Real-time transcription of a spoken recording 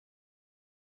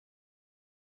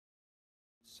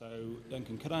So,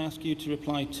 Duncan, could I ask you to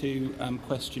reply to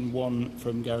question 1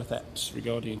 from Gareth Epps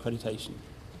regarding accreditation?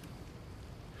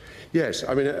 Yes,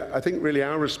 I mean, I think really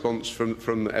our response from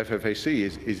the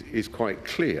FFAC is quite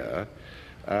clear,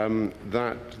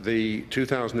 that the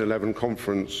 2011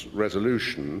 conference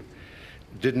resolution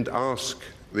didn't ask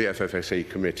the FFAC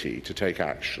committee to take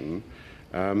action,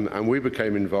 and we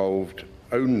became involved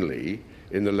only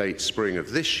in the late spring of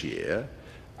this year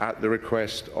at the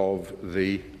request of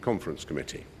the conference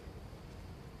committee.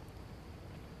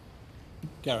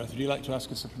 Gareth, would you like to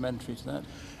ask a supplementary to that?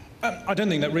 I don't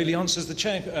think that really answers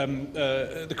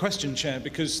the question, Chair,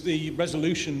 because the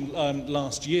resolution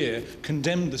last year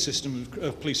condemned the system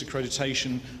of police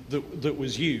accreditation that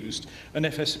was used, and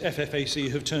FFAC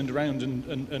have turned around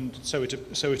and so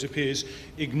it appears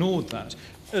ignored that.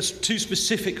 As two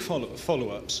specific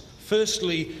follow-ups.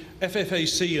 Firstly,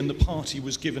 FFAC and the party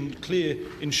was given clear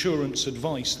insurance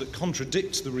advice that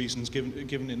contradicts the reasons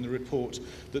given in the report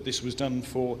that this was done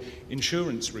for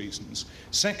insurance reasons.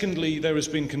 Secondly, there has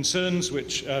been concerns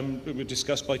which were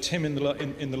discussed by Tim in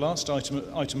the last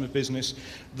item of business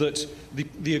that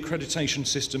the accreditation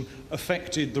system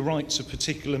affected the rights of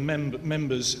particular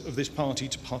members of this party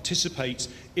to participate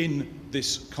in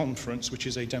this conference, which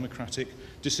is a democratic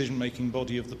decision-making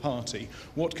body of the party.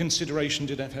 What consideration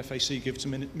did FFAC give to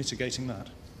mitigating that?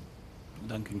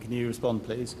 Duncan, can you respond,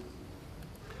 please?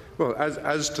 Well,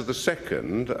 as to the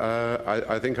second,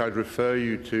 I think I'd refer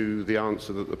you to the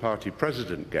answer that the party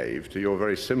president gave to your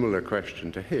very similar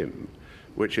question to him,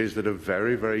 which is that a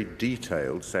very, very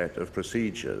detailed set of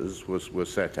procedures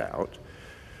was set out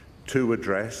to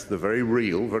address the very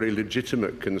real, very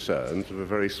legitimate concerns of a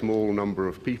very small number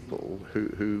of people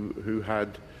who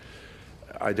had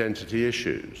identity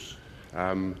issues.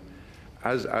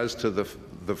 As to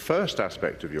the first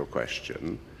aspect of your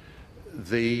question,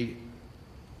 the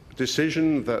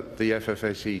decision that the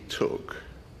FFAC took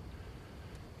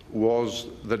was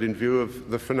that in view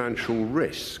of the financial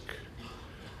risk,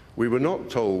 we were not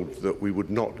told that we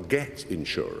would not get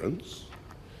insurance,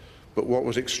 but what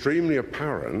was extremely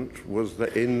apparent was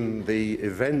that in the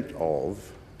event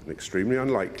of, extremely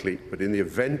unlikely, but in the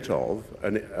event of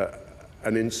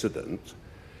an incident,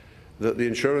 that the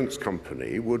insurance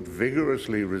company would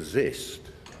vigorously resist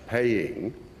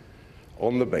paying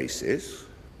on the basis,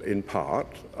 in part,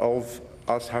 of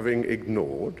us having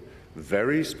ignored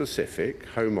very specific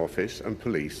Home Office and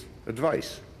police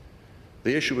advice.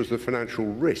 The issue was the financial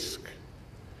risk,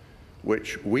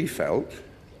 which we felt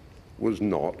was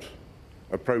not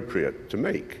appropriate to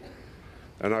make.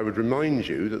 And I would remind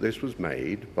you that this was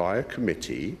made by a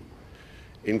committee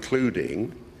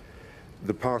including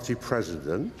the party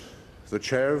president, the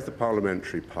chair of the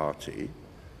parliamentary party,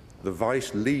 the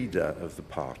vice leader of the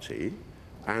party,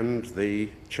 and the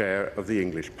chair of the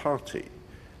English party,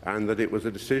 and that it was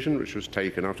a decision which was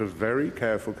taken out of very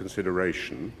careful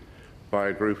consideration by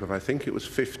a group of, I think it was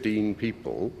 15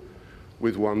 people,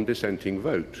 with one dissenting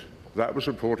vote. That was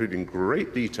reported in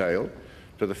great detail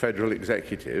to the federal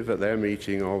executive at their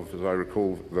meeting of, as I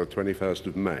recall, the 21st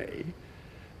of May,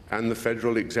 and the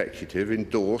federal executive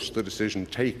endorsed the decision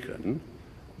taken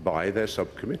by their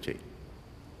subcommittee.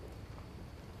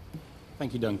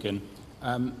 Thank you, Duncan.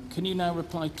 Can you now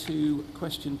reply to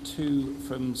question 2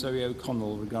 from Zoe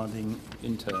O'Connell regarding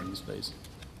interns, please?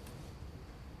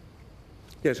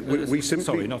 Yes, we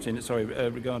simply...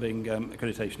 regarding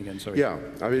accreditation again, sorry. Yeah,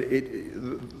 I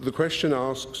mean, the question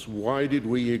asks, why did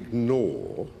we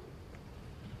ignore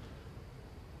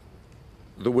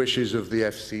the wishes of the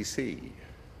FCC?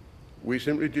 We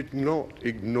simply did not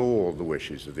ignore the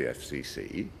wishes of the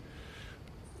FCC.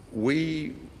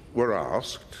 We were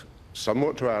asked,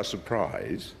 somewhat to our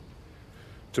surprise,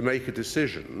 to make a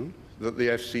decision that the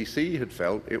FCC had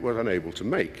felt it was unable to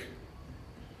make.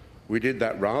 We did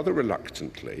that rather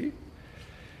reluctantly,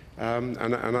 and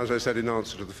as I said in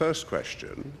answer to the first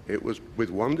question, it was with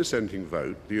one dissenting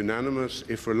vote, the unanimous,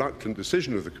 if reluctant,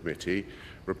 decision of the committee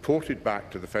reported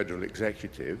back to the federal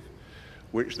executive,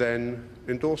 which then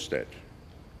endorsed it.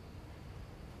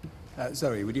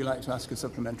 Zoe, would you like to ask a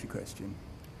supplementary question?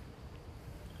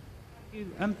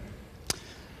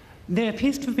 There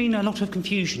appears to have been a lot of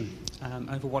confusion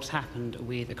over what's happened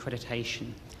with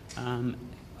accreditation.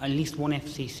 At least one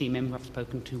FCC member I've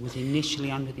spoken to was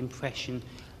initially under the impression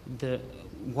that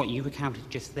what you recounted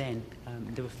just then,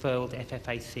 the referral to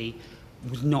FFAC,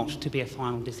 was not to be a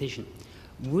final decision.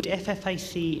 Would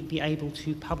FFAC be able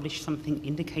to publish something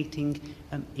indicating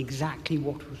exactly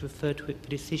what was referred to at the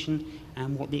decision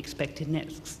and what the expected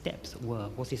next steps were?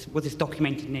 Was this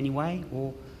documented in any way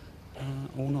or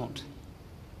not?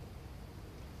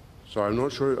 So I'm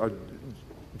not sure, I'm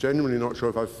genuinely not sure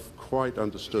if I've quite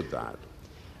understood that.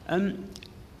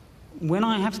 When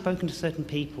I have spoken to certain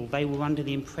people, they were under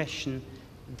the impression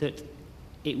that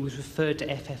it was referred to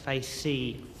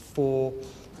FFAC for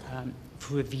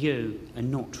review and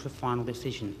not for a final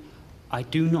decision. I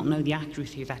do not know the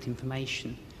accuracy of that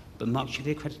information, but much of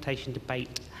the accreditation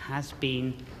debate has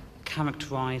been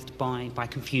characterised by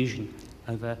confusion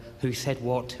over who said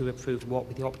what, who approved what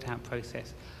with the opt-out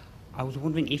process. I was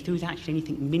wondering if there was actually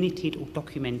anything minuted or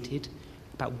documented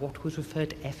about what was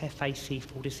referred to FFAC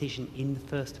for decision in the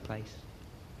first place.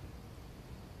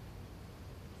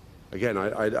 Again,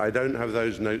 I don't have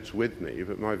those notes with me,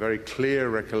 but my very clear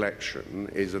recollection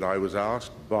is that I was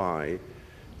asked by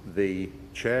the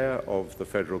chair of the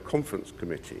Federal Conference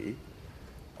Committee,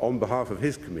 on behalf of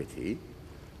his committee,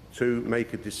 to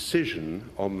make a decision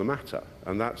on the matter.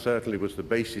 And that certainly was the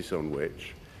basis on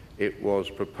which it was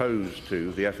proposed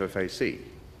to the FFAC.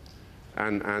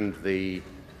 And the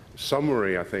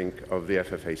summary, I think, of the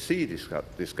FFAC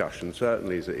discussion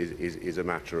certainly is a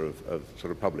matter of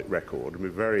sort of public record, and we're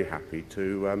very happy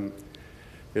to,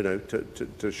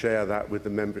 to share that with the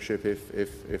membership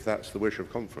if that's the wish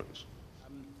of conference.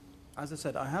 As I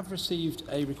said, I have received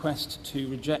a request to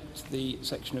reject the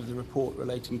section of the report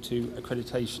relating to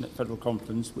accreditation at Federal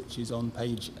Conference, which is on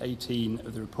page 18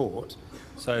 of the report.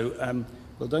 So,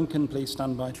 will Duncan please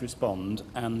stand by to respond?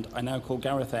 And I now call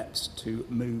Gareth Epps to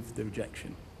move the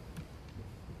rejection.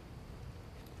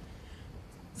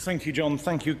 Thank you, John.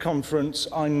 Thank you, Conference.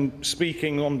 I'm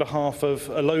speaking on behalf of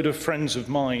a load of friends of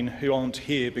mine who aren't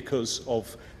here because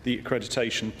of the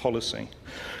accreditation policy.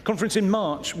 Conference, in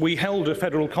March, we held a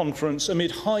federal conference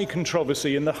amid high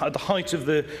controversy and at the height of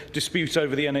the dispute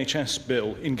over the NHS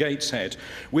bill in Gateshead,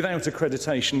 without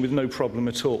accreditation, with no problem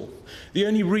at all. The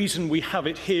only reason we have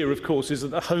it here, of course, is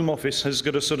that the Home Office has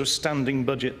got a sort of standing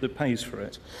budget that pays for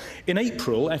it. In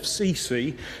April,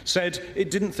 FCC said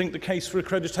it didn't think the case for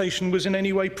accreditation was in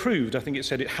any way proved. I think it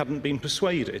said it hadn't been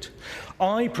persuaded.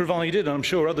 I provided, and I'm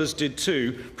sure others did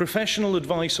too, professional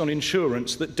advice on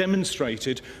insurance that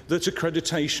demonstrated that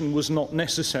accreditation was not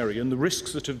necessary, and the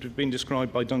risks that have been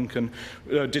described by Duncan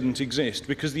didn't exist,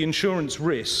 because the insurance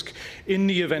risk in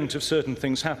the event of certain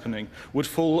things happening would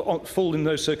fall in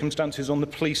those circumstances on the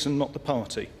police and not the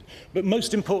party. But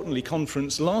most importantly,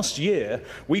 Conference, last year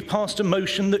we passed a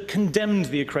motion that condemned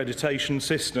the accreditation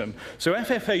system. So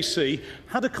FFAC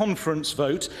had a conference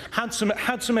vote, had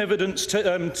some evidence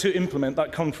to implement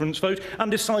that conference vote,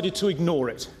 and decided to ignore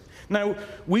it. Now,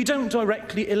 we don't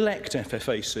directly elect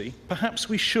FFAC, perhaps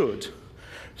we should,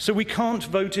 so we can't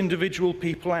vote individual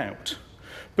people out.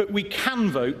 But we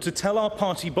can vote to tell our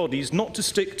party bodies not to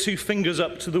stick two fingers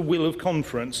up to the will of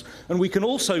Conference, and we can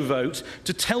also vote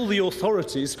to tell the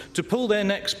authorities to pull their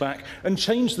necks back and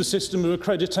change the system of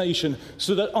accreditation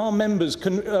so that our members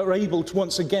are able to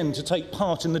once again to take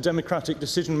part in the democratic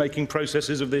decision-making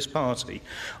processes of this party.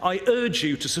 I urge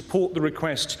you to support the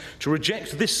request to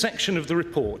reject this section of the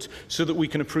report so that we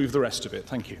can approve the rest of it.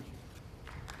 Thank you.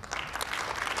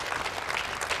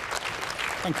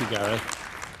 Thank you, Gareth.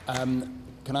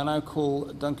 Can I now call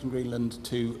Duncan Greenland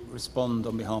to respond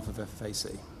on behalf of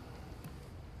FFAC?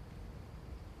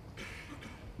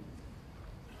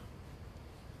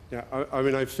 Yeah, I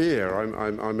mean, I fear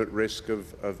I'm at risk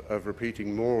of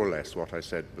repeating more or less what I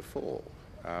said before.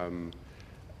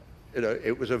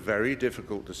 It was a very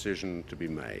difficult decision to be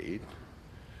made.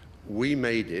 We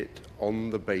made it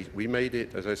on the base. We made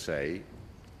it, as I say,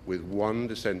 with one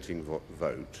dissenting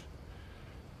vote.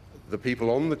 The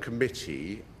people on the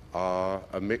committee are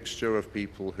a mixture of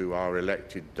people who are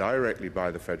elected directly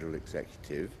by the federal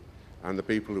executive and the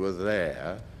people who are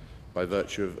there by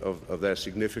virtue of their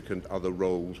significant other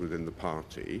roles within the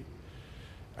party.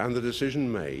 And the decision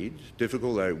made,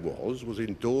 difficult though it was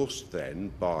endorsed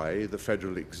then by the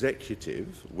federal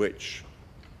executive, which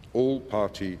all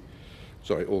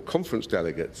conference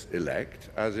delegates elect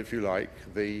as, if you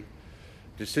like, the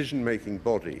decision-making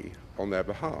body on their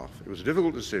behalf. It was a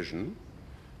difficult decision.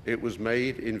 It was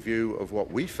made in view of what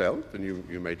we felt, and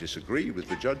you may disagree with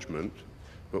the judgment,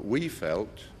 but we felt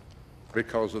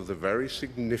because of the very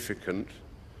significant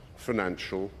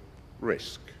financial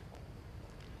risk.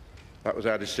 That was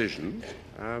our decision,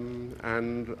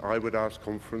 and I would ask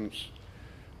Conference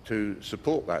to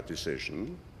support that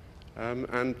decision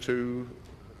and to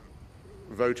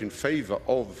vote in favour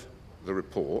of the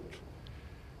report,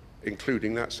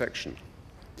 including that section.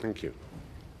 Thank you.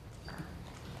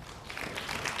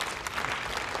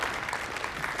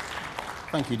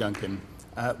 Thank you, Duncan.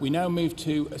 We now move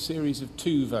to a series of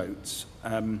two votes.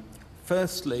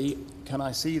 Firstly, can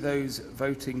I see those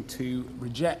voting to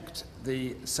reject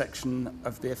the section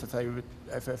of the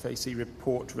FFAC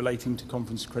report relating to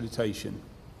conference accreditation?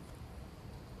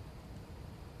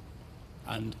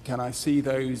 And can I see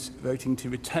those voting to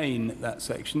retain that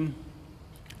section?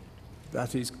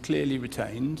 That is clearly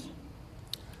retained.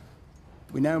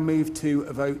 We now move to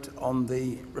a vote on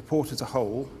the report as a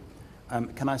whole.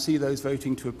 Can I see those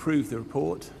voting to approve the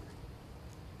report?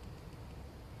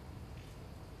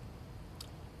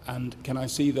 And can I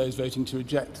see those voting to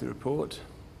reject the report?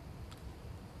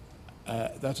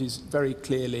 That is very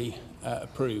clearly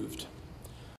approved.